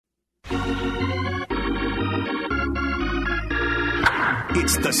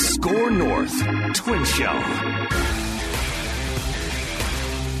It's the Score North Twin Show.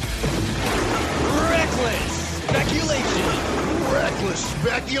 Reckless speculation. Reckless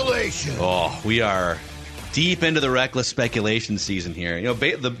speculation. Oh, we are deep into the reckless speculation season here. You know,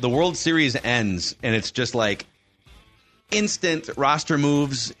 the World Series ends, and it's just like instant roster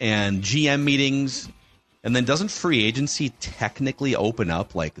moves and GM meetings. And then doesn't free agency technically open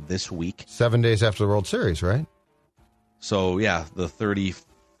up like this week? 7 days after the World Series, right? So, yeah, the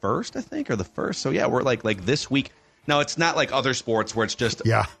 31st, I think, or the 1st. So, yeah, we're like this week. Now, it's not like other sports where it's just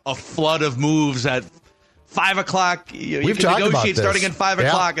a flood of moves at 5 o'clock. You can negotiate starting at 5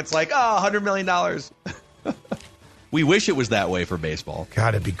 o'clock. It's like, $100 million. We wish it was that way for baseball.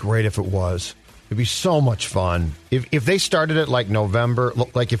 God, it'd be great if it was. It'd be so much fun. If they started it like November,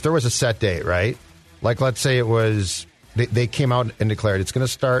 like if there was a set date, right? Like, let's say it was, they came out and declared it's going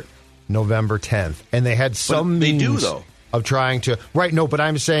to start November 10th. And they had some means of trying to, right, no, but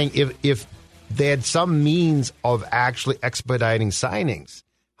I'm saying if they had some means of actually expediting signings,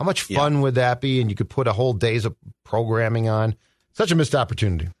 how much fun would that be? And you could put a whole days of programming on. Such a missed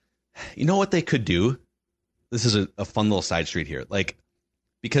opportunity. You know what they could do? This is a fun little side street here. Like,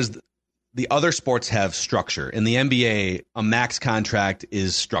 because the other sports have structure. In the NBA, a max contract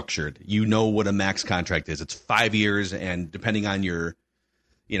is structured. You know what a max contract is. It's 5 years, and depending on your,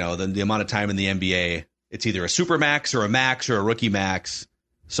 the amount of time in the NBA, it's either a super max or a rookie max.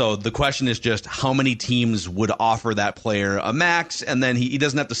 So the question is just how many teams would offer that player a max, and then he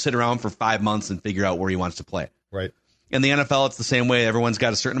doesn't have to sit around for 5 months and figure out where he wants to play. Right. In the NFL, it's the same way. Everyone's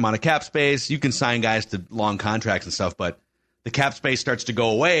got a certain amount of cap space. You can sign guys to long contracts and stuff, but the cap space starts to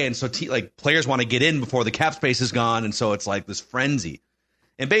go away, and so players want to get in before the cap space is gone, and so it's like this frenzy.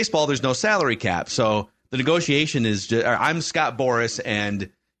 In baseball, there's no salary cap, so the negotiation is just, I'm Scott Boras,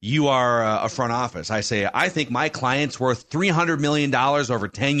 and you are a front office. I say, I think my client's worth $300 million over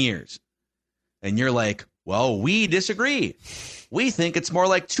 10 years. And you're like, well, we disagree. We think it's more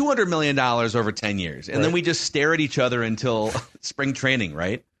like $200 million over 10 years. And then we just stare at each other until spring training,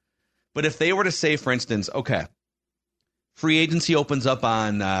 right? But if they were to say, for instance, okay, free agency opens up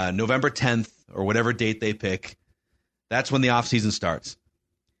on November 10th or whatever date they pick. That's when the offseason starts.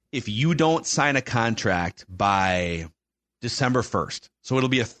 If you don't sign a contract by December 1st, so it'll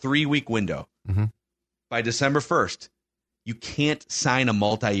be a 3-week window. Mm-hmm. By December 1st, you can't sign a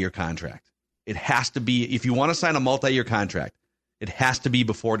multi-year contract. It has to be, if you want to sign a multi-year contract, it has to be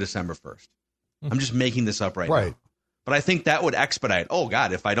before December 1st. I'm just making this up right now. But I think that would expedite. Oh,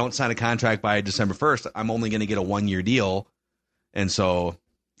 God, if I don't sign a contract by December 1st, I'm only going to get a 1-year deal. And so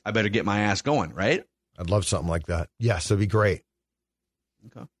I better get my ass going, right? I'd love something like that. Yes, it'd be great.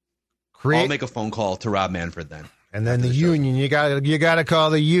 Okay. I'll make a phone call to Rob Manfred then. And then the union, you got to call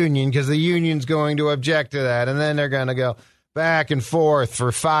the union because the union's going to object to that. And then they're going to go back and forth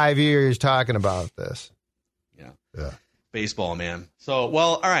for 5 years talking about this. Yeah. Baseball, man. So,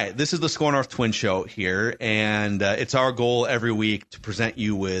 well, all right. This is the Score North Twin Show here, and it's our goal every week to present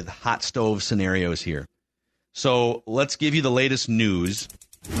you with hot stove scenarios here. So let's give you the latest news,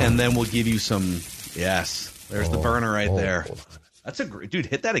 and then we'll give you some. Yes, there's the burner right there. That's a great dude.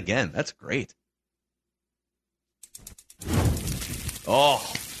 Hit that again. That's great. Oh,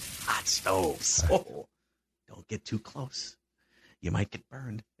 hot stoves. Oh, don't get too close. You might get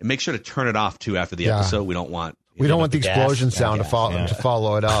burned. And make sure to turn it off too after the episode. We don't want. We don't want the explosion sound to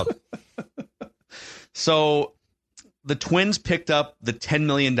follow it up. So the Twins picked up the $10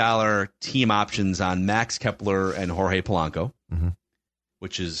 million team options on Max Kepler and Jorge Polanco,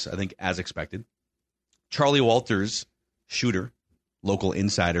 which is, I think, as expected. Charlie Walters, shooter, local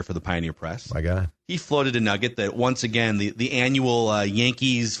insider for the Pioneer Press. My guy. He floated a nugget that, once again, the annual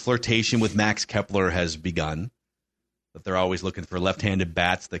Yankees flirtation with Max Kepler has begun. That they're always looking for left-handed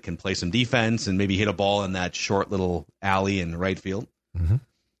bats that can play some defense and maybe hit a ball in that short little alley in right field. Mm-hmm.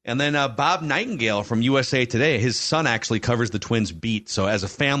 And then Bob Nightingale from USA Today, his son actually covers the Twins beat. So as a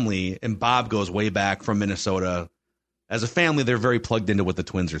family, and Bob goes way back from Minnesota, as a family, they're very plugged into what the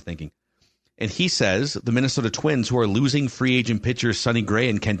Twins are thinking. And he says the Minnesota Twins, who are losing free agent pitchers Sonny Gray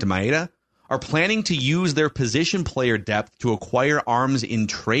and Kenta Maeda, are planning to use their position player depth to acquire arms in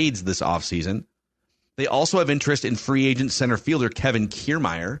trades this offseason. They also have interest in free agent center fielder Kevin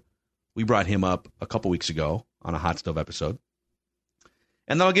Kiermaier. We brought him up a couple weeks ago on a Hot Stove episode.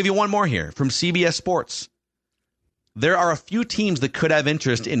 And then I'll give you one more here from CBS Sports. There are a few teams that could have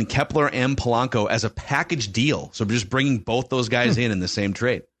interest in Kepler and Polanco as a package deal. So just bringing both those guys in the same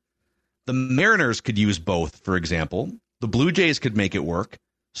trade. The Mariners could use both, for example. The Blue Jays could make it work.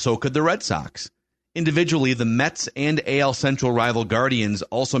 So could the Red Sox. individually, the Mets and AL Central rival Guardians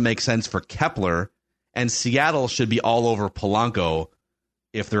also make sense for Kepler, and Seattle should be all over Polanco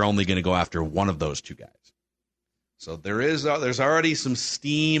if they're only going to go after one of those two guys. So there's already some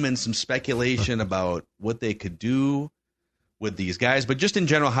steam and some speculation about what they could do with these guys. But just in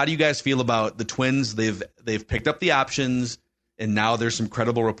general, how do you guys feel about the Twins? They've picked up the options, and now there's some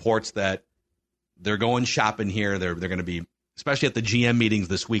credible reports that they're going shopping here. They're going to be, especially at the GM meetings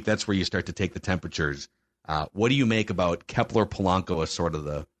this week, that's where you start to take the temperatures. What do you make about Kepler Polanco as sort of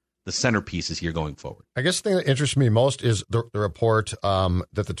the centerpieces here going forward? I guess the thing that interests me most is the report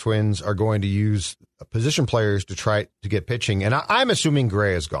that the Twins are going to use position players to try to get pitching. And I'm assuming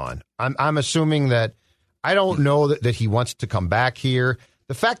Gray is gone. I'm assuming that I don't know that he wants to come back here.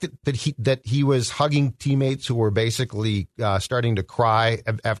 The fact that he was hugging teammates who were basically starting to cry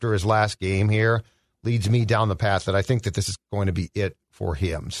after his last game here leads me down the path that I think that this is going to be it for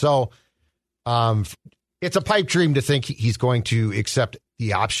him. So it's a pipe dream to think he's going to accept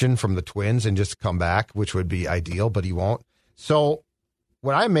the option from the Twins and just come back, which would be ideal, but he won't. So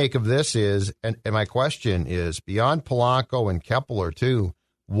what I make of this is, and my question is, beyond Polanco and Kepler too,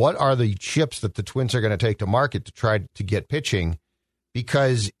 what are the chips that the Twins are going to take to market to try to get pitching?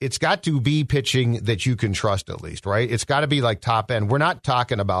 Because it's got to be pitching that you can trust at least, right? It's got to be like top end. We're not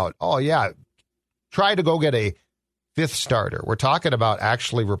talking about, try to go get a fifth starter. We're talking about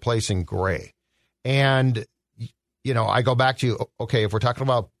actually replacing Gray. And I go back to, okay, if we're talking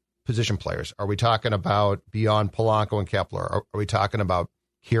about position players, are we talking about beyond Polanco and Kepler? Are we talking about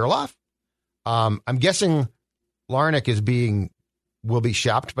Kirilloff? I'm guessing Larnach will be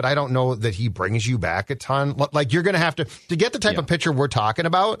shopped, but I don't know that he brings you back a ton. Like, you're going to have to get the type of pitcher we're talking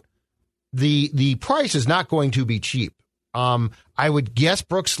about, the price is not going to be cheap. I would guess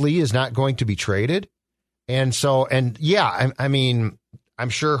Brooks Lee is not going to be traded. I'm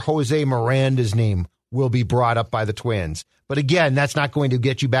sure Jose Miranda's name will be brought up by the Twins. But again, that's not going to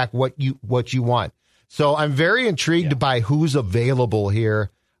get you back what you want. So I'm very intrigued by who's available here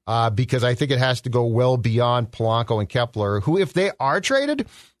because I think it has to go well beyond Polanco and Kepler, who, if they are traded,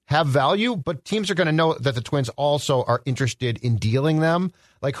 have value, but teams are going to know that the Twins also are interested in dealing them.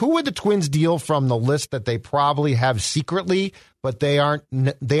 Like, who would the Twins deal from the list that they probably have secretly, but they aren't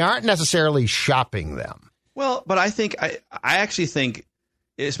necessarily shopping them? Well, but I actually think,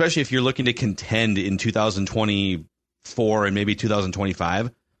 especially if you're looking to contend in 2024 and maybe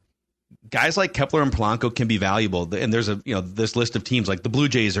 2025, guys like Kepler and Polanco can be valuable. And there's this list of teams, like the Blue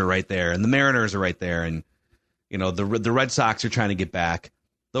Jays are right there, and the Mariners are right there, and the Red Sox are trying to get back.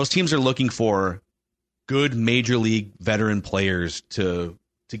 Those teams are looking for good major league veteran players to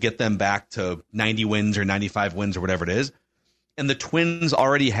get them back to 90 wins or 95 wins or whatever it is. And the Twins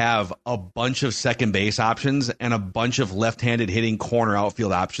already have a bunch of second base options and a bunch of left-handed hitting corner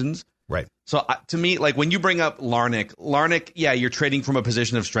outfield options. Right. So to me, like, when you bring up Larnach, yeah, you're trading from a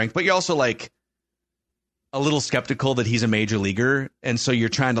position of strength, but you're also like a little skeptical that he's a major leaguer. And so you're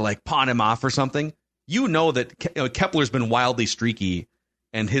trying to like pawn him off or something. That Kepler's been wildly streaky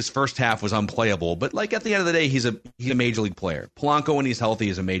and his first half was unplayable. But like, at the end of the day, he's a major league player. Polanco, when he's healthy,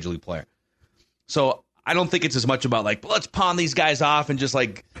 is a major league player. So I don't think it's as much about like, let's pawn these guys off and just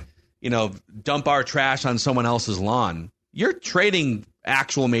like, dump our trash on someone else's lawn. You're trading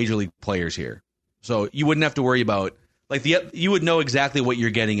actual major league players here. So you wouldn't have to worry about, like, you would know exactly what you're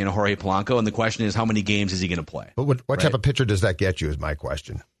getting in Jorge Polanco. And the question is, how many games is he going to play? But what type of pitcher does that get you is my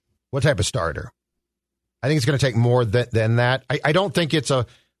question. What type of starter? I think it's going to take more than that. I don't think it's a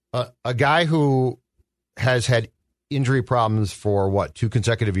guy who has had injury problems for 2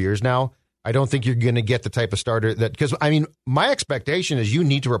 consecutive years now. I don't think you're going to get the type of starter because my expectation is you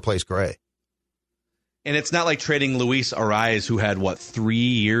need to replace Gray. And it's not like trading Luis Arraez, who had 3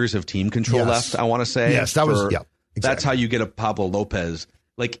 years of team control left, I want to say. Yes, exactly. That's how you get a Pablo Lopez.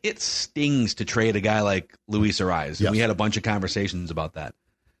 Like, it stings to trade a guy like Luis Arraez. Yes. We had a bunch of conversations about that.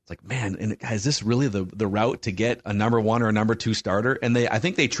 It's like, man, and is this really the route to get a number 1 or a number 2 starter? And I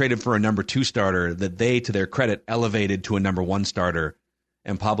think they traded for a number 2 starter that they, to their credit, elevated to a number 1 starter.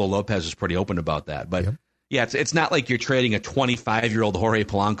 And Pablo Lopez was pretty open about that. But it's not like you're trading a 25-year-old Jorge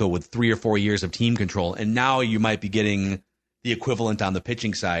Polanco with 3 or 4 years of team control, and now you might be getting the equivalent on the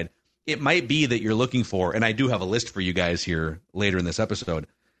pitching side. It might be that you're looking for, and I do have a list for you guys here later in this episode,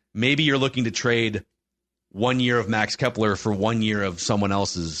 maybe you're looking to trade 1 year of Max Kepler for 1 year of someone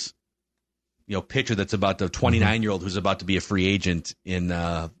else's pitcher that's about the 29-year-old who's about to be a free agent in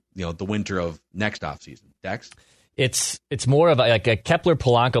the winter of next offseason. Dex? It's more of like a Kepler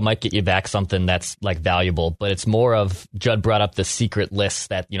Polanco might get you back something that's like valuable, but it's more of, Judd brought up the secret lists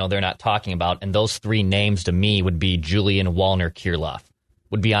that they're not talking about, and those 3 names to me would be Julian, Wallner, Kirilloff.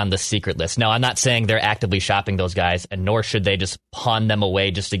 would be on the secret list. Now, I'm not saying they're actively shopping those guys, and nor should they just pawn them away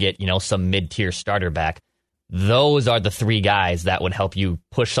just to get, some mid-tier starter back. Those are the 3 guys that would help you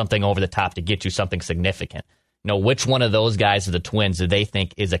push something over the top to get you something significant. Which one of those guys of the Twins do they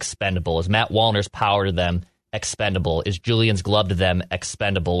think is expendable? Is Matt Wallner's power to them expendable? Is Julian's glove to them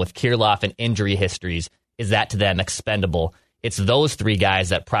expendable? With Kirilloff and injury histories, is that to them expendable? It's those 3 guys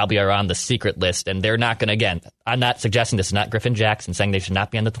that probably are on the secret list, and they're not going to, again, I'm not suggesting this is not Griffin Jackson saying they should not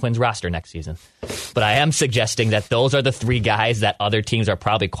be on the Twins roster next season. But I am suggesting that those are the 3 guys that other teams are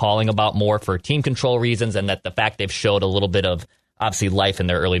probably calling about more for team control reasons, and that the fact they've showed a little bit of, obviously, life in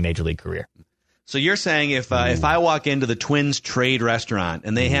their early major league career. So you're saying if I walk into the Twins trade restaurant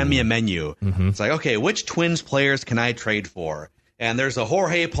and they hand me a menu, it's like, okay, which Twins players can I trade for? And there's a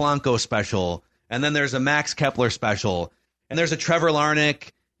Jorge Polanco special, and then there's a Max Kepler special, and there's a Trevor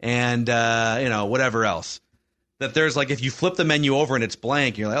Larnach, and whatever else. That there's like, if you flip the menu over and it's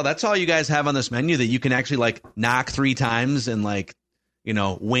blank, you're like, oh, that's all you guys have on this menu, that you can actually like knock 3 times and like,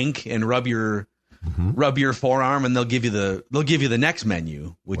 wink and rub your forearm, and they'll give you the next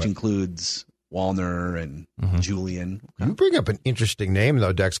menu, which includes Wallner and Julian. You bring up an interesting name,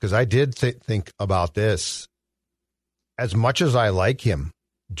 though, Dex, because I did think about this. As much as I like him,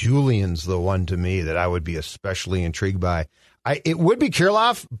 Julian's the one to me that I would be especially intrigued by. It would be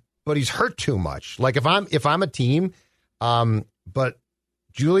Kirilloff, but he's hurt too much. Like if I'm a team, but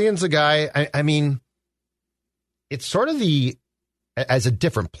Julian's a guy. I mean, it's sort of as a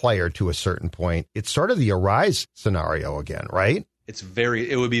different player to a certain point. It's sort of the Arise scenario again, right?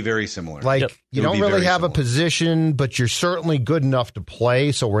 It would be very similar. Like, you don't really have a position, but you're certainly good enough to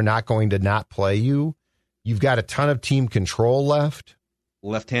play, so we're not going to not play you. You've got a ton of team control left.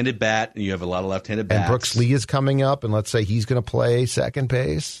 Left-handed bat, and you have a lot of left-handed bats. And Brooks Lee is coming up, and let's say he's going to play second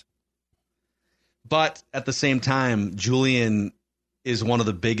base. But at the same time, Julian is one of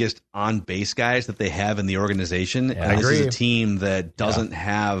the biggest on-base guys that they have in the organization. Yeah, and this is a team that doesn't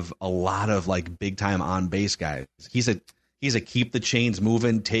have a lot of like big-time on-base guys. He's a keep the chains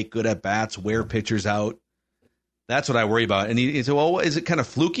moving, take good at bats, wear pitchers out. That's what I worry about. And he said, well, is it kind of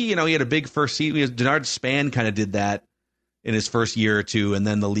fluky? He had a big first season. Denard Span kind of did that in his first year or two, and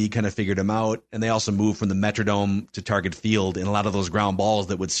then the league kind of figured him out. And they also moved from the Metrodome to Target Field, and a lot of those ground balls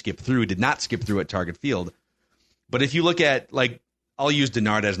that would skip through did not skip through at Target Field. But if you look at, like, I'll use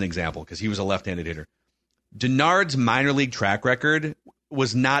Denard as an example because he was a left-handed hitter. Denard's minor league track record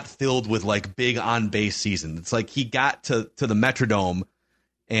was not filled with like big on base seasons. It's like he got to the Metrodome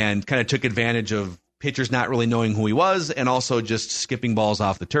and kind of took advantage of pitchers not really knowing who he was and also just skipping balls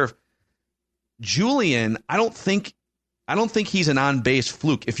off the turf. Julian, I don't think he's an on base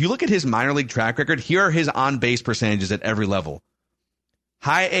fluke. If you look at his minor league track record, here are his on base percentages at every level.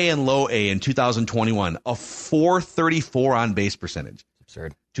 High A and low A in 2021, a 434 on base percentage.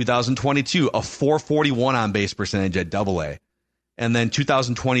 Absurd. 2022, a 441 on base percentage at Double A. And then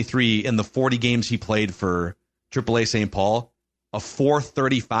 2023, in the 40 games he played for AAA St. Paul, a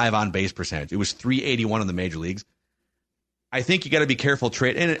 435 on base percentage. It was 381 in the major leagues. I think you got to be careful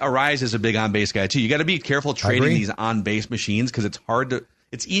and Arise is a big on base guy too. You got to be careful trading these on base machines because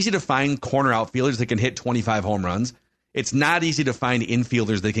it's easy to find corner outfielders that can hit 25 home runs. It's not easy to find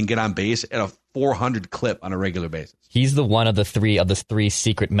infielders that can get on base at a 400 clip on a regular basis. He's the one of the three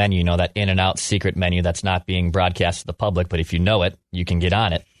secret menu, that in and out secret menu that's not being broadcast to the public, but if you know it, you can get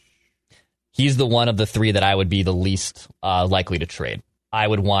on it. He's the one of the 3 that I would be the least likely to trade. I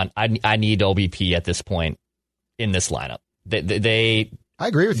need OBP at this point in this lineup. I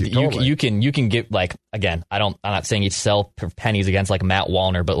agree with you. Totally. You can get, like, again, I'm not saying you'd sell for pennies against like Matt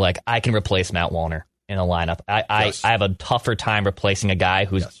Wallner, but like I can replace Matt Wallner in a lineup. I have a tougher time replacing a guy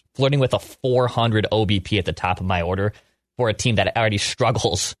who's flirting with a 400 OBP at the top of my order for a team that already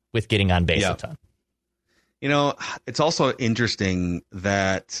struggles with getting on base a ton. It's also interesting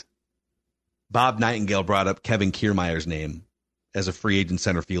that Bob Nightingale brought up Kevin Kiermaier's name as a free agent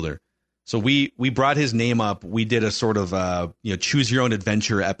center fielder. So we brought his name up. We did a sort of choose your own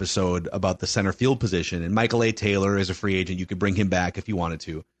adventure episode about the center field position. And Michael A. Taylor is a free agent. You could bring him back if you wanted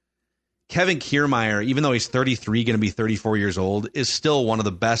to. Kevin Kiermaier, even though he's 33, going to be 34 years old, is still one of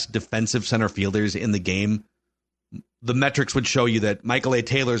the best defensive center fielders in the game. The metrics would show you that Michael A.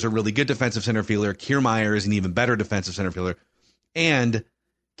 Taylor is a really good defensive center fielder. Kiermaier is an even better defensive center fielder. And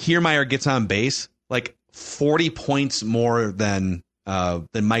Kiermaier gets on base like 40 points more than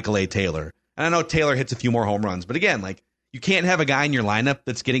Michael A. Taylor. And I know Taylor hits a few more home runs, but again, like, you can't have a guy in your lineup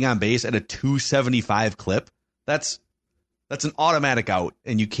that's getting on base at a 275 clip. That's an automatic out,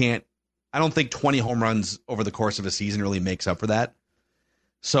 and you can't. I don't think 20 home runs over the course of a season really makes up for that.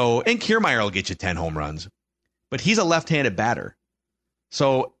 So, and Kiermaier will get you 10 home runs, but he's a left-handed batter.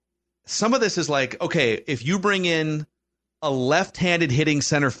 So some of this is like, okay, if you bring in a left-handed hitting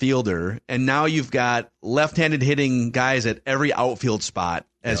center fielder, and now you've got left-handed hitting guys at every outfield spot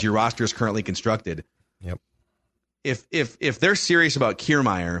as your roster is currently constructed. Yep. If they're serious about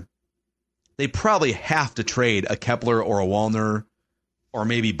Kiermaier, they probably have to trade a Kepler or a Wallner or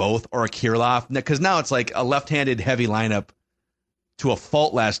maybe both or a Kirilloff, because now it's like a left-handed heavy lineup to a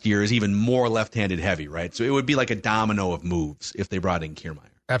fault last year is even more left-handed heavy, right? So it would be like a domino of moves if they brought in Kiermaier.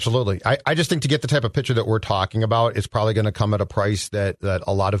 Absolutely. I just think to get the type of pitcher that we're talking about, it's probably going to come at a price that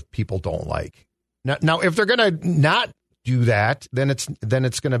a lot of people don't like. Now if they're going to not do that, then it's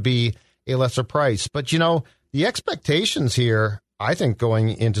going to be a lesser price. But, the expectations here, I think, going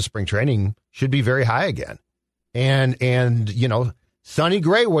into spring training should be very high again. And Sonny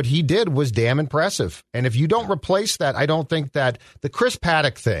Gray, what he did was damn impressive. And if you don't replace that, I don't think that the Chris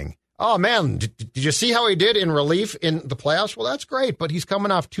Paddack thing, oh, man, did you see how he did in relief in the playoffs? Well, that's great, but he's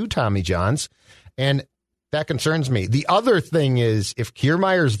coming off 2 Tommy Johns, and that concerns me. The other thing is, if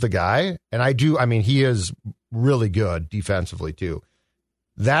Kiermaier's the guy, and he is really good defensively too,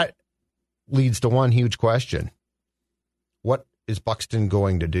 that leads to one huge question. What is Buxton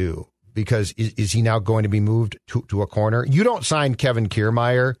going to do? Because is he now going to be moved to a corner? You don't sign Kevin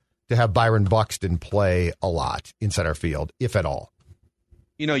Kiermaier to have Byron Buxton play a lot in center field, if at all.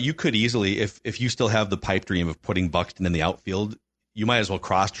 You could easily, if you still have the pipe dream of putting Buxton in the outfield, you might as well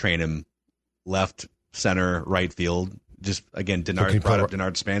cross-train him left, center, right field. Just, again, Denard brought up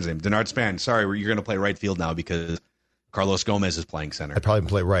Denard Span's name. Denard Span, sorry, you're going to play right field now because Carlos Gomez is playing center. I'd probably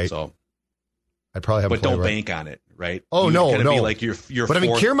play right. So, I'd probably have but don't right. bank on it, right? Oh, no. Be like your but,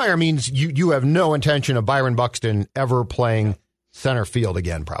 fourth. Kiermaier means you have no intention of Byron Buxton ever playing center field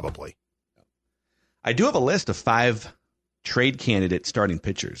again, probably. I do have a list of 5 trade candidate starting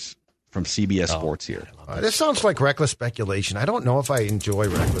pitchers from CBS Sports here. This sounds like reckless speculation. I don't know if I enjoy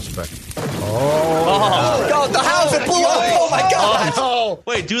reckless speculation. Oh, the house it blew up. Oh, my God. Oh,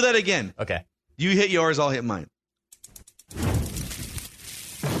 Wait, do that again. Okay. You hit yours, I'll hit mine.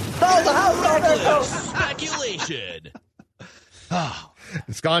 Speculation.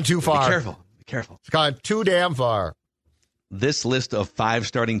 it's gone too far. Be careful. It's gone too damn far. This list of 5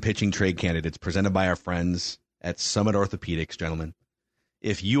 starting pitching trade candidates presented by our friends at Summit Orthopedics, gentlemen.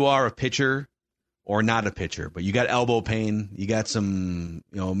 If you are a pitcher or not a pitcher, but you got elbow pain, you got some,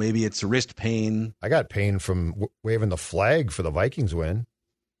 maybe it's wrist pain. I got pain from waving the flag for the Vikings win.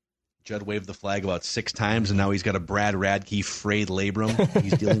 Judd waved the flag about 6 times, and now he's got a Brad Radke frayed labrum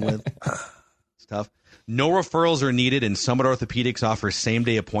he's dealing with. It's tough. No referrals are needed, and Summit Orthopedics offers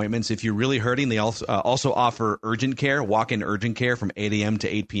same-day appointments. If you're really hurting, they also offer urgent care, walk-in urgent care from 8 a.m. to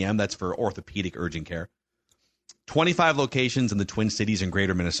 8 p.m. That's for orthopedic urgent care. 25 locations in the Twin Cities and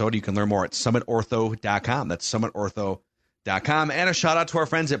Greater Minnesota. You can learn more at summitortho.com. That's summitortho.com. And a shout-out to our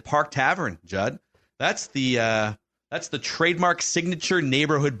friends at Park Tavern, Judd. That's the trademark signature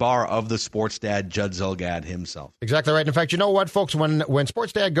neighborhood bar of the sports dad, Judd Zulgad himself. Exactly right. In fact, you know what, folks? When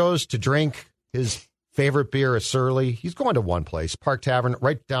sports dad goes to drink his favorite beer, is Surly, he's going to one place, Park Tavern,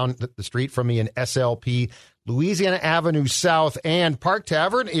 right down the street from me in SLP, Louisiana Avenue South. And Park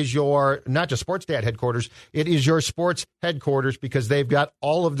Tavern is your, not just sports dad headquarters, it is your sports headquarters because they've got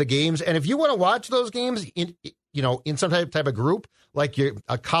all of the games. And if you want to watch those games in some type of group, like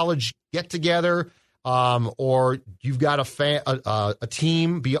a college get-together, or you've got a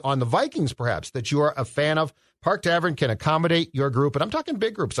team on the Vikings, perhaps, that you are a fan of, Park Tavern can accommodate your group. And I'm talking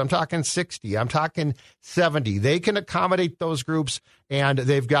big groups. I'm talking 60. I'm talking 70. They can accommodate those groups, and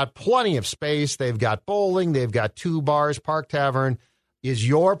they've got plenty of space. They've got bowling. They've got 2 bars. Park Tavern is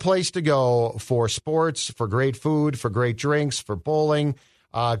your place to go for sports, for great food, for great drinks, for bowling.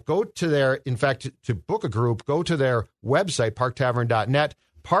 Go to in fact, to book a group, go to their website, parktavern.net.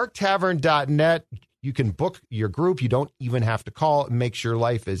 Parktavern.net. You can book your group. You don't even have to call. It makes your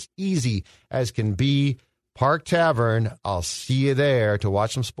life as easy as can be. Park Tavern. I'll see you there to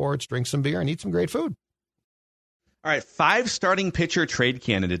watch some sports, drink some beer, and eat some great food. All right, 5 starting pitcher trade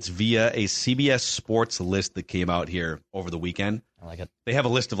candidates via a CBS Sports list that came out here over the weekend. I like it. They have a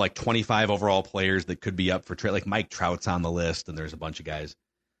list of like 25 overall players that could be up for trade. Like Mike Trout's on the list, and there's a bunch of guys.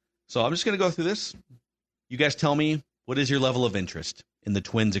 So I'm just going to go through this. You guys tell me, what is your level of interest in the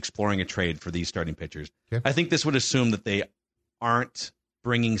Twins exploring a trade for these starting pitchers? Okay. I think this would assume that they aren't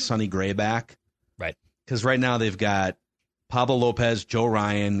bringing Sonny Gray back. Right. Because right now they've got Pablo Lopez, Joe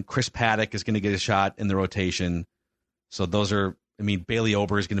Ryan, Chris Paddack is going to get a shot in the rotation. So those are, Bailey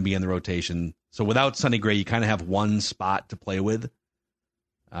Ober is going to be in the rotation. So without Sonny Gray, you kind of have one spot to play with.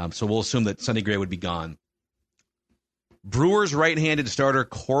 So we'll assume that Sonny Gray would be gone. Brewers right-handed starter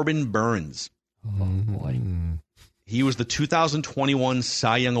Corbin Burns. Oh, boy. He was the 2021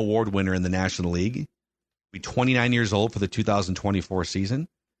 Cy Young Award winner in the National League. He'd be 29 years old for the 2024 season.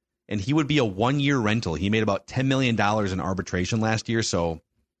 And he would be a one-year rental. He made about $10 million in arbitration last year. So,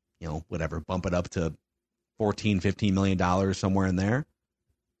 whatever, bump it up to $14, $15 million, somewhere in there.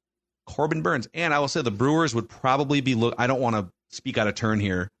 Corbin Burnes. And I will say the Brewers would probably be, I don't want to speak out of turn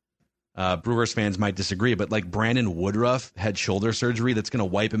here. Brewers fans might disagree, but like Brandon Woodruff had shoulder surgery that's going to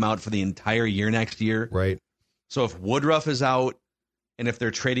wipe him out for the entire year next year. Right. So if Woodruff is out and if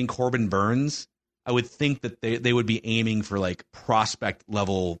they're trading Corbin Burnes, I would think that they would be aiming for like prospect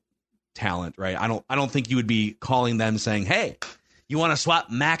level talent, right? I don't think you would be calling them saying, hey, you want to swap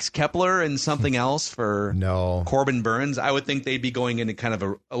Max Kepler and something else for Corbin Burnes? I would think they'd be going into kind of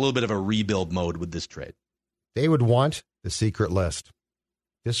a little bit of a rebuild mode with this trade. They would want the secret list.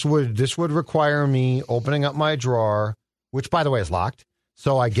 This would require me opening up my drawer, which by the way is locked.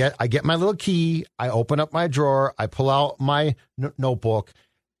 So I get my little key, I open up my drawer, I pull out my notebook,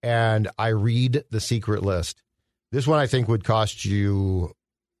 and I read the secret list. This one I think would cost you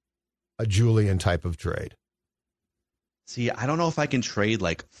a Julian type of trade. See, I don't know if I can trade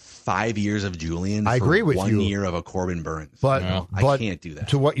like 5 years of Julian I agree with 1 you. year of a Corbin Burnes. But I can't do that.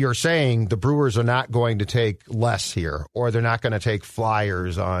 To what you're saying, the Brewers are not going to take less here, or they're not going to take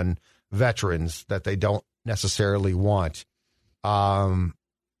flyers on veterans that they don't necessarily want.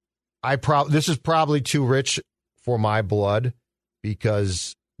 This is probably too rich for my blood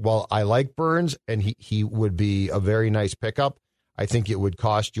because while I like Burnes and he would be a very nice pickup, I think it would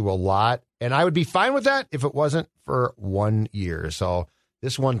cost you a lot. And I would be fine with that if it wasn't for 1 year. So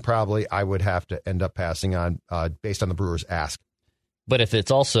this one probably I would have to end up passing on based on the Brewers' ask. But if it's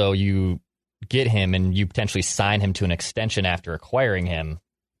also you get him and you potentially sign him to an extension after acquiring him,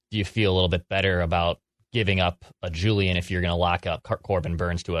 do you feel a little bit better about giving up a Julian if you're going to lock up Corbin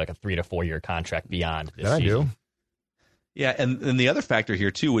Burnes to like a 3 to 4 year contract beyond this season? I do. Yeah, and the other factor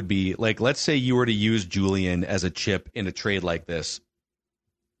here, too, would be, like, let's say you were to use Julian as a chip in a trade like this.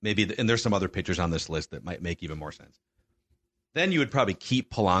 Maybe, and there's some other pitchers on this list that might make even more sense. Then you would probably keep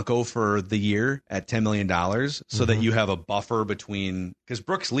Polanco for the year at $10 million so that you have a buffer between, because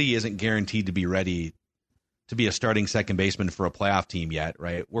Brooks Lee isn't guaranteed to be ready to be a starting second baseman for a playoff team yet,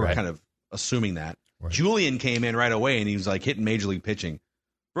 right? We're kind of assuming that. Right. Julian came in right away and he was like hitting major league pitching.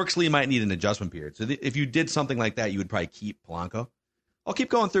 Brooks Lee might need an adjustment period. So if you did something like that, you would probably keep Polanco. I'll keep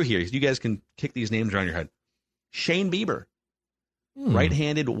going through here. You guys can kick these names around your head. Shane Bieber,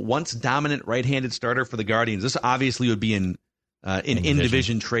 right-handed, once dominant right-handed starter for the Guardians. This obviously would be an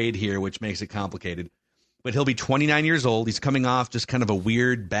in-division trade here, which makes it complicated. But he'll be 29 years old. He's coming off just kind of a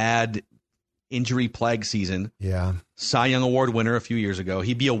weird, bad injury-plagued season. Yeah. Cy Young Award winner a few years ago.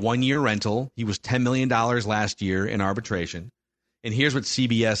 He'd be a one-year rental. He was $10 million last year in arbitration. And here's what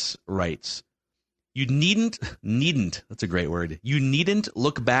CBS writes. You needn't, that's a great word. You needn't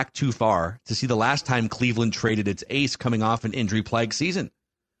look back too far to see the last time Cleveland traded its ace coming off an injury-plagued season.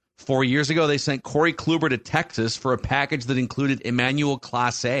 4 years ago, they sent Corey Kluber to Texas for a package that included Emmanuel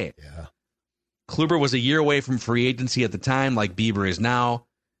Clase. Yeah. Kluber was a year away from free agency at the time, like Bieber is now.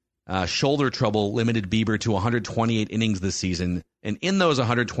 Shoulder trouble limited Bieber to 128 innings this season. And in those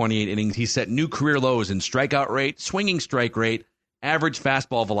 128 innings, he set new career lows in strikeout rate, swinging strike rate, average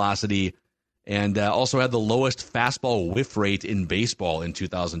fastball velocity, and also had the lowest fastball whiff rate in baseball in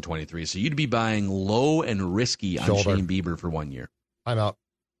 2023. So you'd be buying low and risky on Shane Bieber for 1 year. I'm out.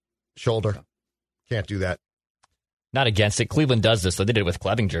 Shoulder. Can't do that. Not against it. Cleveland does this. So they did it with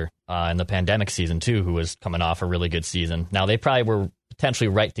Clevinger in the pandemic season, too, who was coming off a really good season. Now, they probably were potentially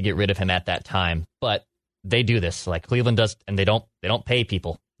right to get rid of him at that time, but they do this. Like Cleveland does, and they don't pay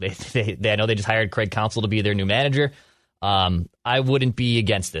people. I know they just hired Craig Counsell to be their new manager. I wouldn't be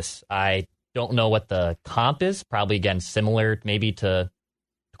against this. I don't know what the comp is. Probably, again, similar maybe to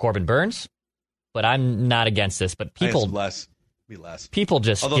Corbin Burnes, but I'm not against this. But people be less. People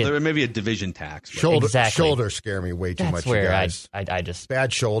just although there may be a division tax. Shoulders scare me way too much. That's where you guys. I just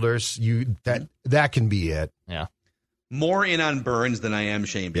bad shoulders. That can be it. Yeah. More in on Burnes than I am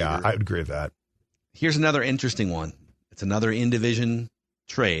Shane Bieber. Yeah, I would agree with that. Here's another interesting one. It's another in-division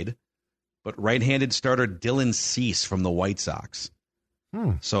trade, but right-handed starter Dylan Cease from the White Sox.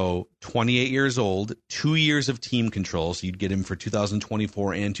 So 28 years old, 2 years of team control, so you'd get him for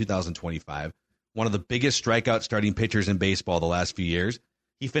 2024 and 2025. One of the biggest strikeout starting pitchers in baseball the last few years.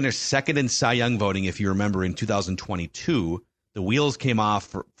 He finished second in Cy Young voting, if you remember, in 2022. The wheels came off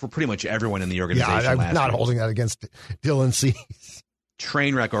for pretty much everyone in the organization. Yeah, I'm not holding that against Dylan Cease.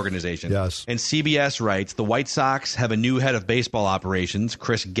 Train wreck organization. Yes. And CBS writes, the White Sox have a new head of baseball operations,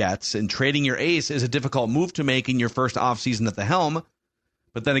 Chris Getz, and trading your ace is a difficult move to make in your first offseason at the helm,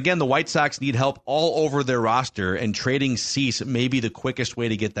 But then again, the White Sox need help all over their roster, and trading Cease may be the quickest way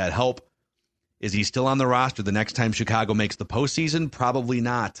to get that help. Is he still on the roster the next time Chicago makes the postseason? Probably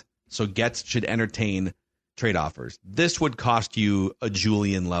not. So Getz should entertain trade offers. This would cost you a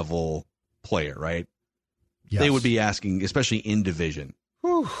Julian-level player, right? Yes. They would be asking, especially in division.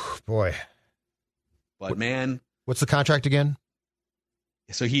 Whew, boy. But, man. What's the contract again?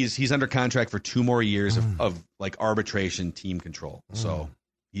 So he's under contract for 2 more years of like arbitration team control. So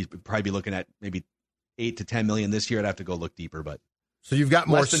he'd probably be looking at maybe $8 to $10 million this year. I'd have to go look deeper, but so you've got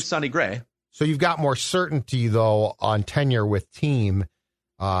more less than Sonny Gray. So you've got more certainty though on tenure with team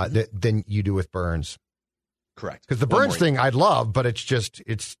than you do with Burns. Correct. Because the Burns thing I'd love, but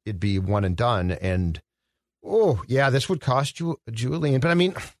it'd be one and done. And this would cost you Julian. But I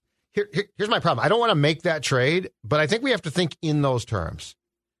mean, here's my problem. I don't want to make that trade, but I think we have to think in those terms.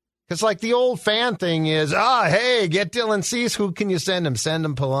 Because like the old fan thing is, hey, get Dylan Cease. Who can you send him? Send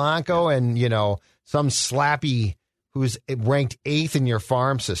him Polanco and, some slappy who's ranked 8th in your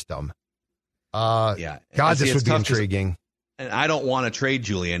farm system. God, this would be intriguing. And I don't want to trade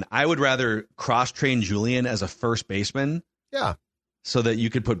Julian. I would rather cross-train Julian as a first baseman. Yeah. So that you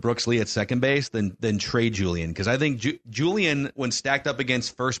could put Brooks Lee at second base than trade Julian. Because I think Julian, when stacked up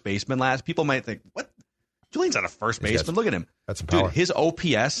against first baseman people might think, what? Julian's not a first baseman. Look at him. That's some power. Dude, his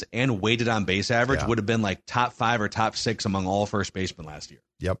OPS and weighted on base average would have been like top 5 or top 6 among all first basemen last year.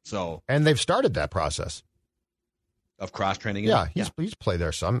 Yep. So and they've started that process of cross training. Yeah, he's played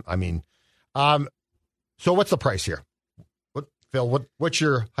there some. I mean, so what's the price here? What's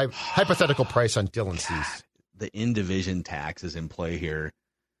your hypothetical price on Dylan Cease? The in-division tax is in play here.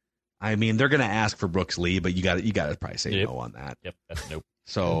 I mean, they're going to ask for Brooks Lee, but you got to probably say no on that. Yep, that's nope.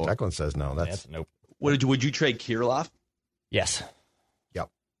 So Declan says no. That's nope. Would you trade Kirilloff? Yes. Yep.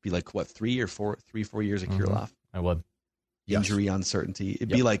 Be like what 3 or 4 years of Kirilloff? I would. Injury uncertainty. It'd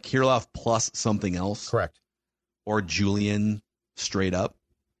be like Kirilloff plus something else. Correct. Or Julian straight up.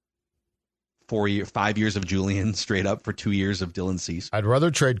 5 years of Julian straight up for 2 years of Dylan Cease. I'd rather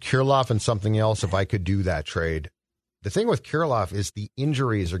trade Kirilloff and something else if I could do that trade. The thing with Kirilloff is the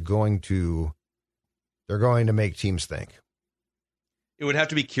injuries are going to make teams think. It would have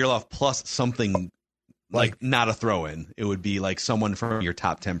to be Kirilloff plus something like not a throw-in. It would be like someone from your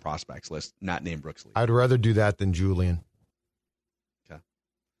top 10 prospects list, not named Brooks Lee. I'd rather do that than Julian. Okay.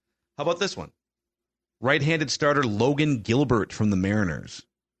 How about this one? Right-handed starter Logan Gilbert from the Mariners.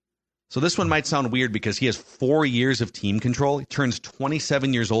 So this one might sound weird because he has 4 years of team control. He turns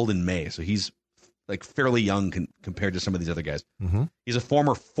 27 years old in May, so he's like fairly young compared to some of these other guys. Mm-hmm. He's a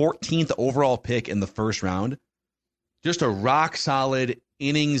former 14th overall pick in the first round. Just a rock-solid,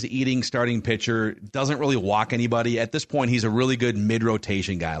 innings-eating starting pitcher. Doesn't really walk anybody. At this point, he's a really good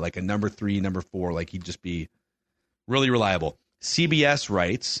mid-rotation guy, like a number 3, number 4. Like he'd just be really reliable. CBS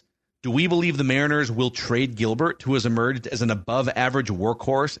writes, do we believe the Mariners will trade Gilbert, who has emerged as an above-average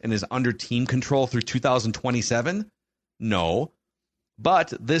workhorse and is under team control through 2027? No.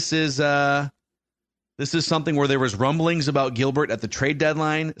 But this is something where there was rumblings about Gilbert at the trade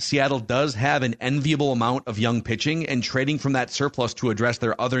deadline. Seattle does have an enviable amount of young pitching, and trading from that surplus to address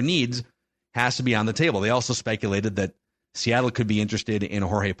their other needs has to be on the table. They also speculated that Seattle could be interested in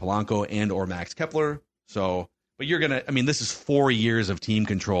Jorge Polanco and or Max Kepler. But this is 4 years of team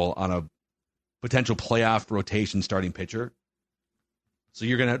control on a potential playoff rotation starting pitcher. So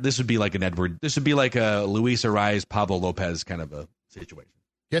this would be like a Luis Ariz, Pablo Lopez kind of a situation.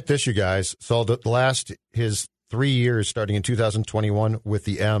 Get this, you guys. So his 3 years starting in 2021 with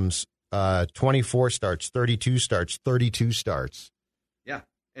the M's, 24 starts, 32 starts, 32 starts. Yeah,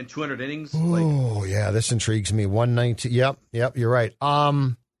 and 200 innings. Oh, yeah, this intrigues me. 119. Yep, you're right.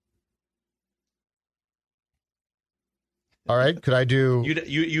 All right, could I do?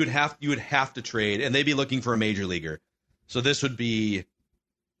 You'd have to trade, and they'd be looking for a major leaguer. So this would be,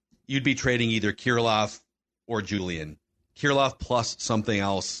 you'd be trading either Kirilloff or Julian. Kirilloff plus something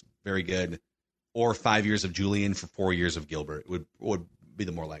else very good, or 5 years of Julian for 4 years of Gilbert would be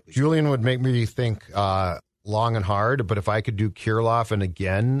the more likely. Julian would make me think long and hard, but if I could do Kirilloff and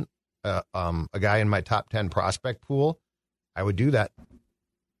again a guy in my top 10 prospect pool, I would do that.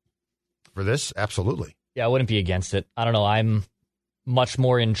 For this, absolutely. Yeah, I wouldn't be against it. I don't know. I'm much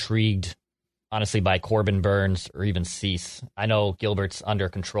more intrigued, honestly, by Corbin Burns or even Cease. I know Gilbert's under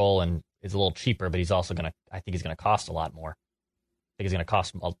control and is a little cheaper, but he's also I think he's going to cost a lot more. I think he's going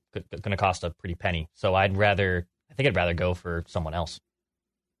to cost a pretty penny. So I'd rather go for someone else.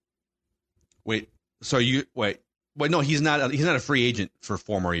 Wait, no, he's not a free agent for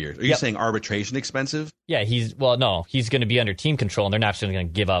 4 more years. Are you saying arbitration expensive? Yeah, he's going to be under team control, and they're not just going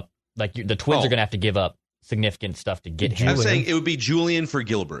to give up. Like the Twins are going to have to give up significant stuff to get him. I'm saying it would be Julian for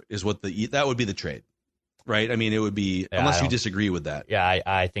Gilbert is what that would be the trade, right? I mean, it would be, unless you disagree with that. Yeah,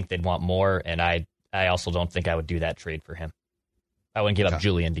 I think they'd want more, and I also don't think I would do that trade for him. I wouldn't give up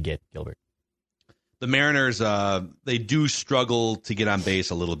Julian to get Gilbert. The Mariners, they do struggle to get on base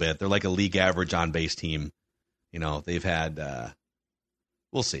a little bit. They're like a league average on base team. You know, they've had,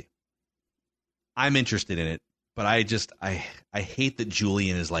 we'll see. I'm interested in it, but I hate that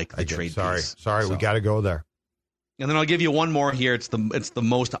Julian is like the trade piece. Sorry, we got to go there. And then I'll give you one more here. It's the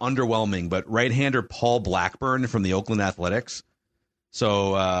most underwhelming, but right-hander Paul Blackburn from the Oakland Athletics.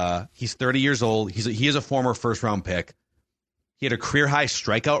 So he's 30 years old. He is a former first-round pick. He had a career-high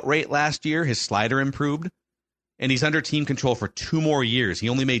strikeout rate last year. His slider improved. And he's under team control for 2 more years. He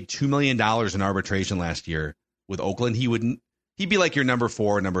only made $2 million in arbitration last year with Oakland. He'd be like your number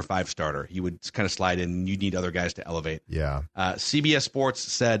 4, number 5 starter. He would kind of slide in, and you'd need other guys to elevate. Yeah. CBS Sports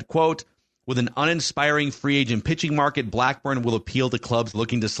said, quote, with an uninspiring free agent pitching market, Blackburn will appeal to clubs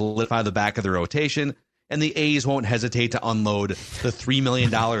looking to solidify the back of their rotation, and the A's won't hesitate to unload the $3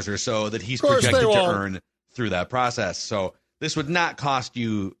 million or so that he's projected to earn through that process. So this would not cost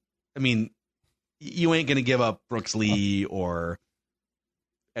you, I mean, you ain't going to give up Brooks Lee or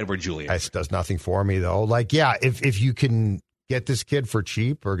Edward Julian. This does nothing for me, though. Like, yeah, if you can get this kid for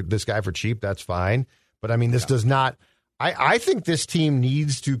cheap or this guy for cheap, that's fine. But, I mean, this does not – I think this team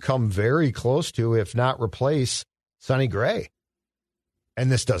needs to come very close to, if not replace, Sonny Gray.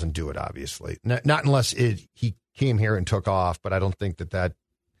 And this doesn't do it, obviously. Not unless he came here and took off, but I don't think that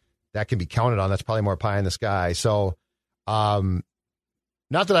can be counted on. That's probably more pie in the sky. So,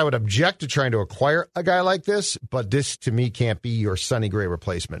 not that I would object to trying to acquire a guy like this, but this, to me, can't be your Sonny Gray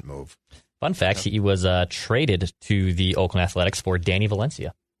replacement move. Fun fact, he was traded to the Oakland Athletics for Danny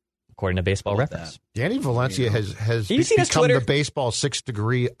Valencia, according to Baseball Reference. Danny Valencia has become the baseball 6th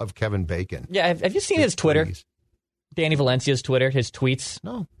degree of Kevin Bacon. Yeah, have you seen his Twitter? Danny Valencia's Twitter, his tweets?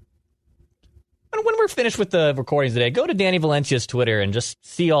 No. When we're finished with the recordings today, go to Danny Valencia's Twitter and just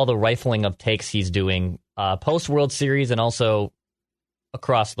see all the rifling of takes he's doing post-World Series and also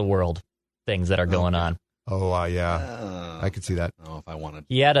across the world things that are going on. Oh, yeah. I could see that. Oh, if I wanted.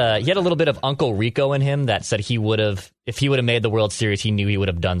 He had a little bit of Uncle Rico in him that said if he would have made the World Series, he knew he would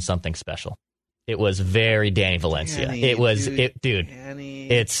have done something special. It was very Danny Valencia. Danny.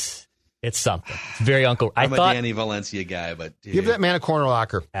 It's something. It's very Uncle. I'm a Danny Valencia guy, but dude. Give that man a corner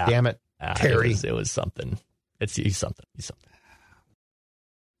locker. Damn it. Terry. It was something. He's something.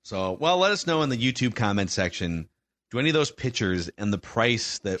 So, well, let us know in the YouTube comment section, do any of those pitchers and the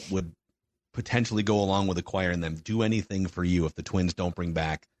price that would potentially go along with acquiring them do anything for you if the Twins don't bring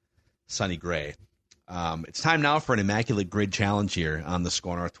back Sonny Gray? It's time now for an Immaculate Grid Challenge here on the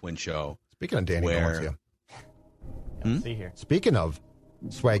Score North Twin Show. Speaking of Danny Valencia. See here. Speaking of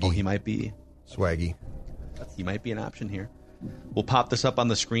Swaggy. He might be. Swaggy. He might be an option here. We'll pop this up on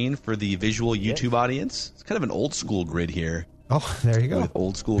the screen for the visual YouTube audience. It's kind of an old school grid here. Oh, there you go. With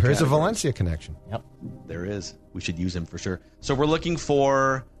old school There's categories. a Valencia connection. Yep. There is. We should use him for sure. So we're looking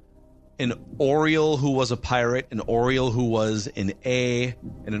for an Oriole who was a Pirate, an Oriole who was an A,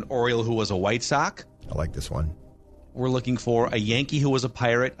 and an Oriole who was a White Sox. I like this one. We're looking for a Yankee who was a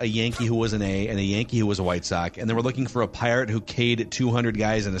Pirate, a Yankee who was an A, and a Yankee who was a White Sox. And then we're looking for a Pirate who K'd 200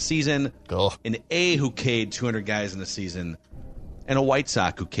 guys in a season, an A who K'd 200 guys in a season, and a White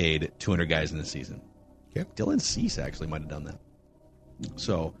Sox who K'd 200 guys in a season. Okay. Dylan Cease actually might have done that.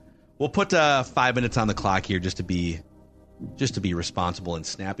 So we'll put 5 minutes on the clock here just to be responsible and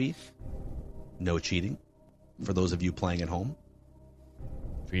snappy. No cheating for those of you playing at home.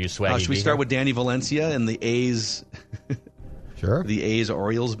 For you, Swaggy. Should we start with Danny Valencia and the A's? Sure. The A's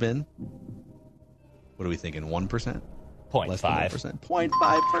Orioles bin. What are we thinking? 1%? 0.5. Less than 1%.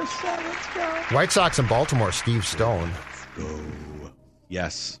 0.5%. Let's go. White Sox in Baltimore, Steve Stone. Go.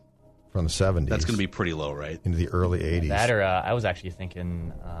 Yes. From the 70s. That's going to be pretty low, right? Into the early 80s. That or I was actually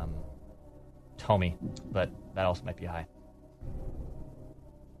thinking Tommy, but that also might be high.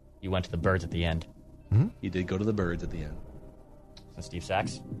 You went to the Birds at the end. Mm-hmm. He did go to the Birds at the end. So Steve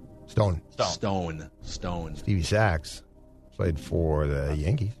Sachs? Stone. Stevie Sachs played for the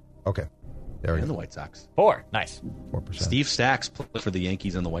Yankees. Okay. There we and go. the White Sox. 4. Nice. 4%. Steve Sachs played for the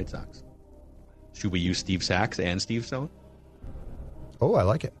Yankees and the White Sox. Should we use Steve Sachs and Steve Stone? Oh, I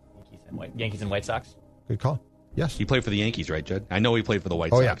like it. Yankees and White Sox? Good call. Yes. He played for the Yankees, right, Judd? I know he played for the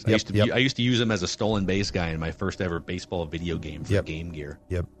White Oh, Sox. yeah. I used to use him as a stolen base guy in my first ever baseball video game for Game Gear.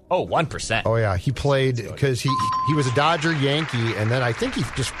 Yep. Oh, 1%. Oh, yeah. He played because he was a Dodger Yankee, and then I think he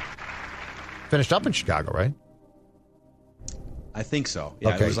just finished up in Chicago, right? I think so.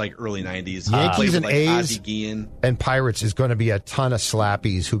 Yeah, Okay. It was like early 90s. Yankees and A's Ozzie Guillen. and Pirates is going to be a ton of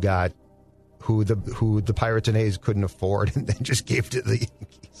slappies who who the Pirates and A's couldn't afford and then just gave to the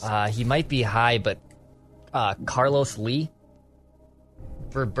Yankees? He might be high, but Carlos Lee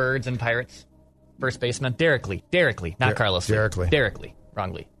for Birds and Pirates. First baseman. Derek Lee, not Carlos Lee. Derek Lee. Derek Lee.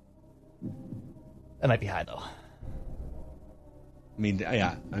 Wrong Lee. That might be high, though.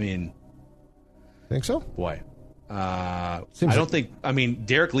 Think so? Boy. I don't think. I mean,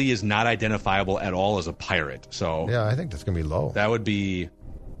 Derek Lee is not identifiable at all as a Pirate. So Yeah, I think that's going to be low. that would be.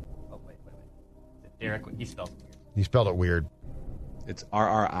 Oh, wait. Derek, he spelled it weird. He spelled it weird. It's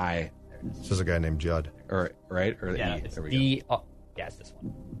RRI, This is a guy named Judd. or right or Yeah, E. it's There we D. Oh, yeah, it's this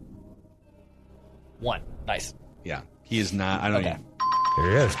one. 1. Nice. go. Yeah, he is not. I don't Okay. even. Here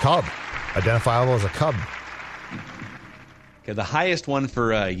he is, Cub. Identifiable as a Cub. Okay, the highest one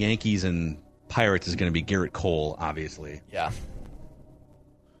for Yankees and Pirates is going to be Garrett Cole, obviously. Yeah.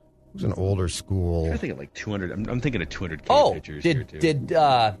 Who's an older school? I think of like 200. I'm thinking of 200K Oh, pitchers here too. did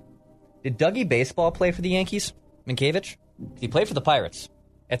Dougie Baseball play for the Yankees? Minkiewicz? He played for the Pirates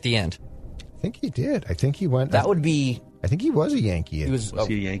at the end. I think he did. I think he went. That would be. I think he was a Yankee. He was. Was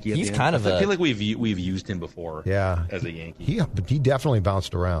he a Yankee? At He's the end? kind of I feel a. like we've used him before. Yeah. as a Yankee. He definitely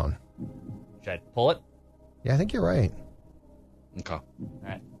bounced around. Should I pull it? Yeah, I think you're right. Okay. All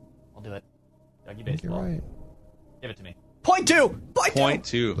right, I'll do it. Dougie I think Baseball. you're right. Give it to me. Point two. Point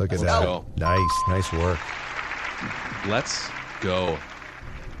two. Look at Let's that. go. Nice work. Let's go.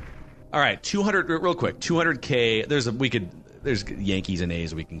 All right, 200 real quick. 200K. There's Yankees and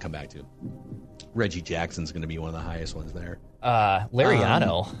A's we can come back to. Reggie Jackson's going to be one of the highest ones there.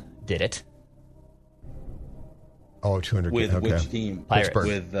 Lariano did it. Oh, 200. With okay. which team? Pirates. Pittsburgh.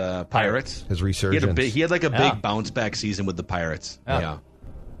 With Pirates. His resurgence. He had like a big Yeah. bounce back season with the Pirates. Yeah. Yeah.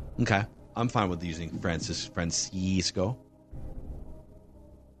 Okay. I'm fine with using Francisco.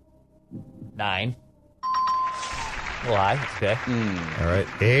 9. Why? Okay. All right.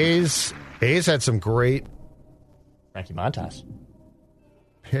 A's had some great Frankie Montas.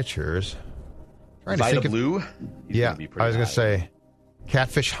 pitchers. Trying to Vida think of- Blue. He's Yeah, gonna be pretty I was going to high. say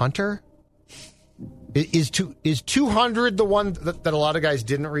Catfish Hunter. Is 200 the one that a lot of guys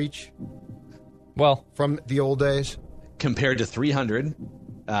didn't reach Well, from the old days? Compared to 300,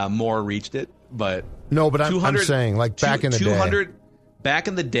 more reached it, but No, but I'm 200 saying like back in the day. 200 back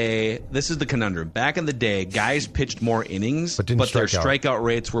in the day, this is the conundrum. Back in the day, guys pitched more innings, But but, didn't their strike out. strikeout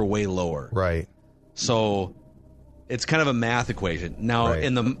rates were way lower. Right. So it's kind of a math equation. Now, Right.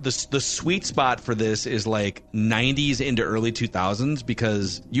 in the sweet spot for this is like 90s into early 2000s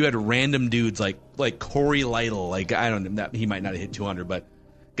because you had random dudes like Corey Lytle. Like I don't know, he might not have hit 200, but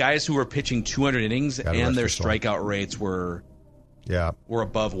guys who were pitching 200 innings Gotta and rest their your soul. strikeout rates were Yeah.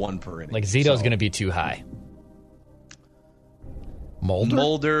 above 1 per inning. like Zito's So- going to be too high.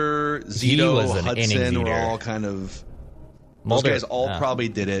 Mulder? He Zito, was an innings Hudson were eater. all kind of. Mulder- those guys all yeah. probably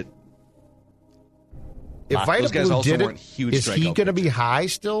did it. If Vida Those guys Blue also did weren't it, huge is he strikeout going to be pitchers. high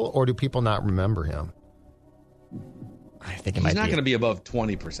still, or do people not remember him? I think it He's might not be. going to be above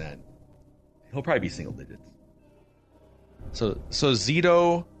 20%. He'll probably be single digits. So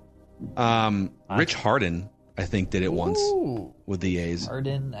Zito, Rich Harden, I think did it once Ooh. with the A's.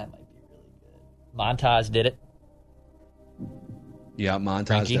 Harden, that might be really good. Montas did it. Yeah, Montas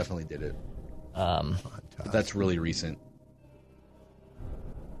Frankie? definitely did it. Um, But that's really recent.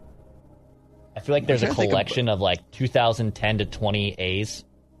 I feel like there's a trying to think collection of like 2010 to 20 A's.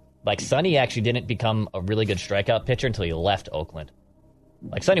 Like Sonny actually didn't become a really good strikeout pitcher until he left Oakland.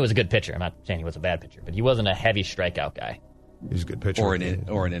 Like Sonny was a good pitcher. I'm not saying he was a bad pitcher, but he wasn't a heavy strikeout guy He's a good pitcher. Or an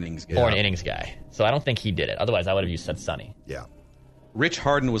innings guy. or an innings guy. So I don't think he did it. Otherwise, I would have said Sonny. Yeah. Rich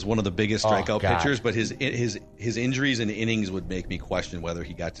Harden was one of the biggest Oh, strikeout God. pitchers, but his injuries and innings would make me question whether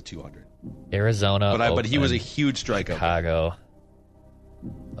he got to 200. Arizona, But he was a Oakland, huge strikeout. Chicago.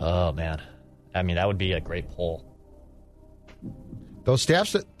 Oh man, I mean that would be a great poll. Those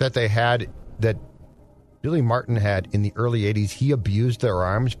staffs that they had, that Billy Martin had in the early 80s, he abused their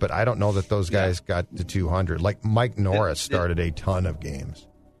arms, but I don't know that those guys got to 200. Like Mike Norris started a ton of games.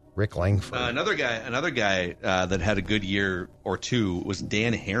 Rick Langford. Another guy that had a good year or two was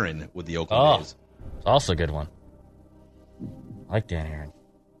Dan Herron with the Oakland A's. Also a good one. I like Dan Herron.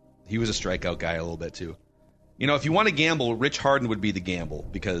 He was a strikeout guy a little bit too. You know, if you want to gamble, Rich Harden would be the gamble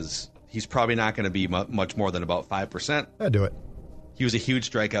because he's probably not going to be much more than about 5%. I'll do it. He was a huge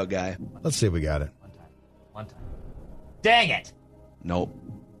strikeout guy. Let's see if we got it. One time. Dang it! Nope.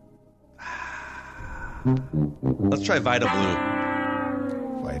 Let's try Vida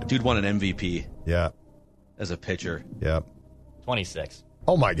Blue. Fight him. Dude won an MVP Yeah. as a pitcher. Yeah. 26.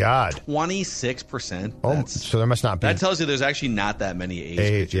 Oh, my God. 26%. Oh, so there must not be. That tells you there's actually not that many A's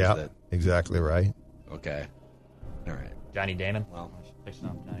Eight, pitchers yeah. that. Exactly right. Okay. All right. Johnny Damon. Well,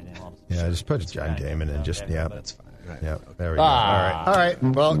 Yeah, just put John Damon and just That's fine. Right. Yeah, there we go. All right.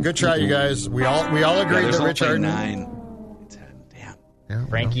 Well, good try, you guys. We all agreed there's that Rich only Harden. 9, 10. Damn. Yeah,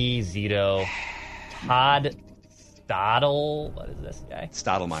 Frankie, Zito, Todd Stottle. What is this guy?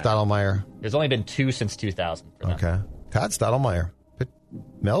 Stottlemyre. There's only been 2 since 2000. For them. Okay. Todd Stottlemyre.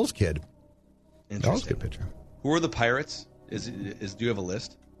 Mel's kid. Mel's Interesting. good pitcher. Who are the Pirates? Do you have a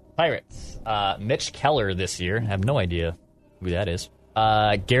list? Pirates. Mitch Keller this year. I have no idea who that is.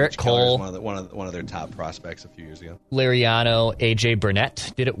 Garrett Keller's Cole, one of their top prospects a few years ago. Liriano, AJ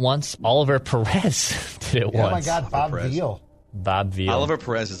Burnett did it once. Oliver Perez did it once. Oh my God, Bob Perez. Veal. Bob Veal. Oliver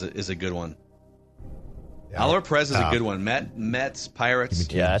Perez is a good one. Yeah. Oliver Perez is a good one. Mets, Pirates.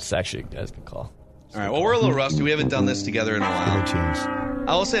 Yeah, that's a good call. All right. Well, we're a little rusty. We haven't done this together in a while. Teams.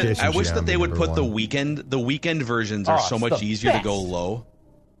 I will say, Jason I wish Giambi, that they would number put the one. weekend. The weekend versions are so it's much the easier to best. go low.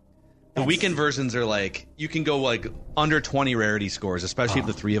 The weekend versions are like you can go like under 20 rarity scores, especially if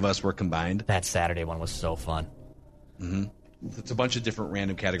the three of us were combined. That Saturday one was so fun. It's a bunch of different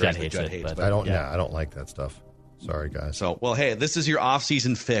random categories that hates Judd it, hates. but- But I don't like that stuff. Sorry, guys. So, well, hey, this is your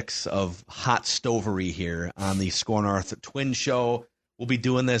off-season fix of hot stovery here on the Score North Twin Show. We'll be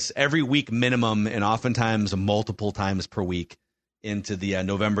doing this every week minimum and oftentimes multiple times per week into the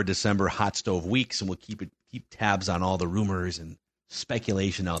November, December hot stove weeks, and we'll keep tabs on all the rumors and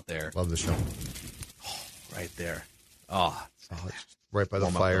speculation out there. Love the show. Right there. Oh, It's right by the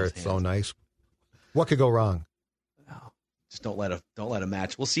Warm up fire. those It's so hands. nice. What could go wrong? just don't let a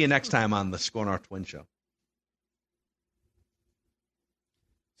match. We'll see you next time on the Score North Twin Show.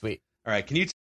 Sweet. All right, can you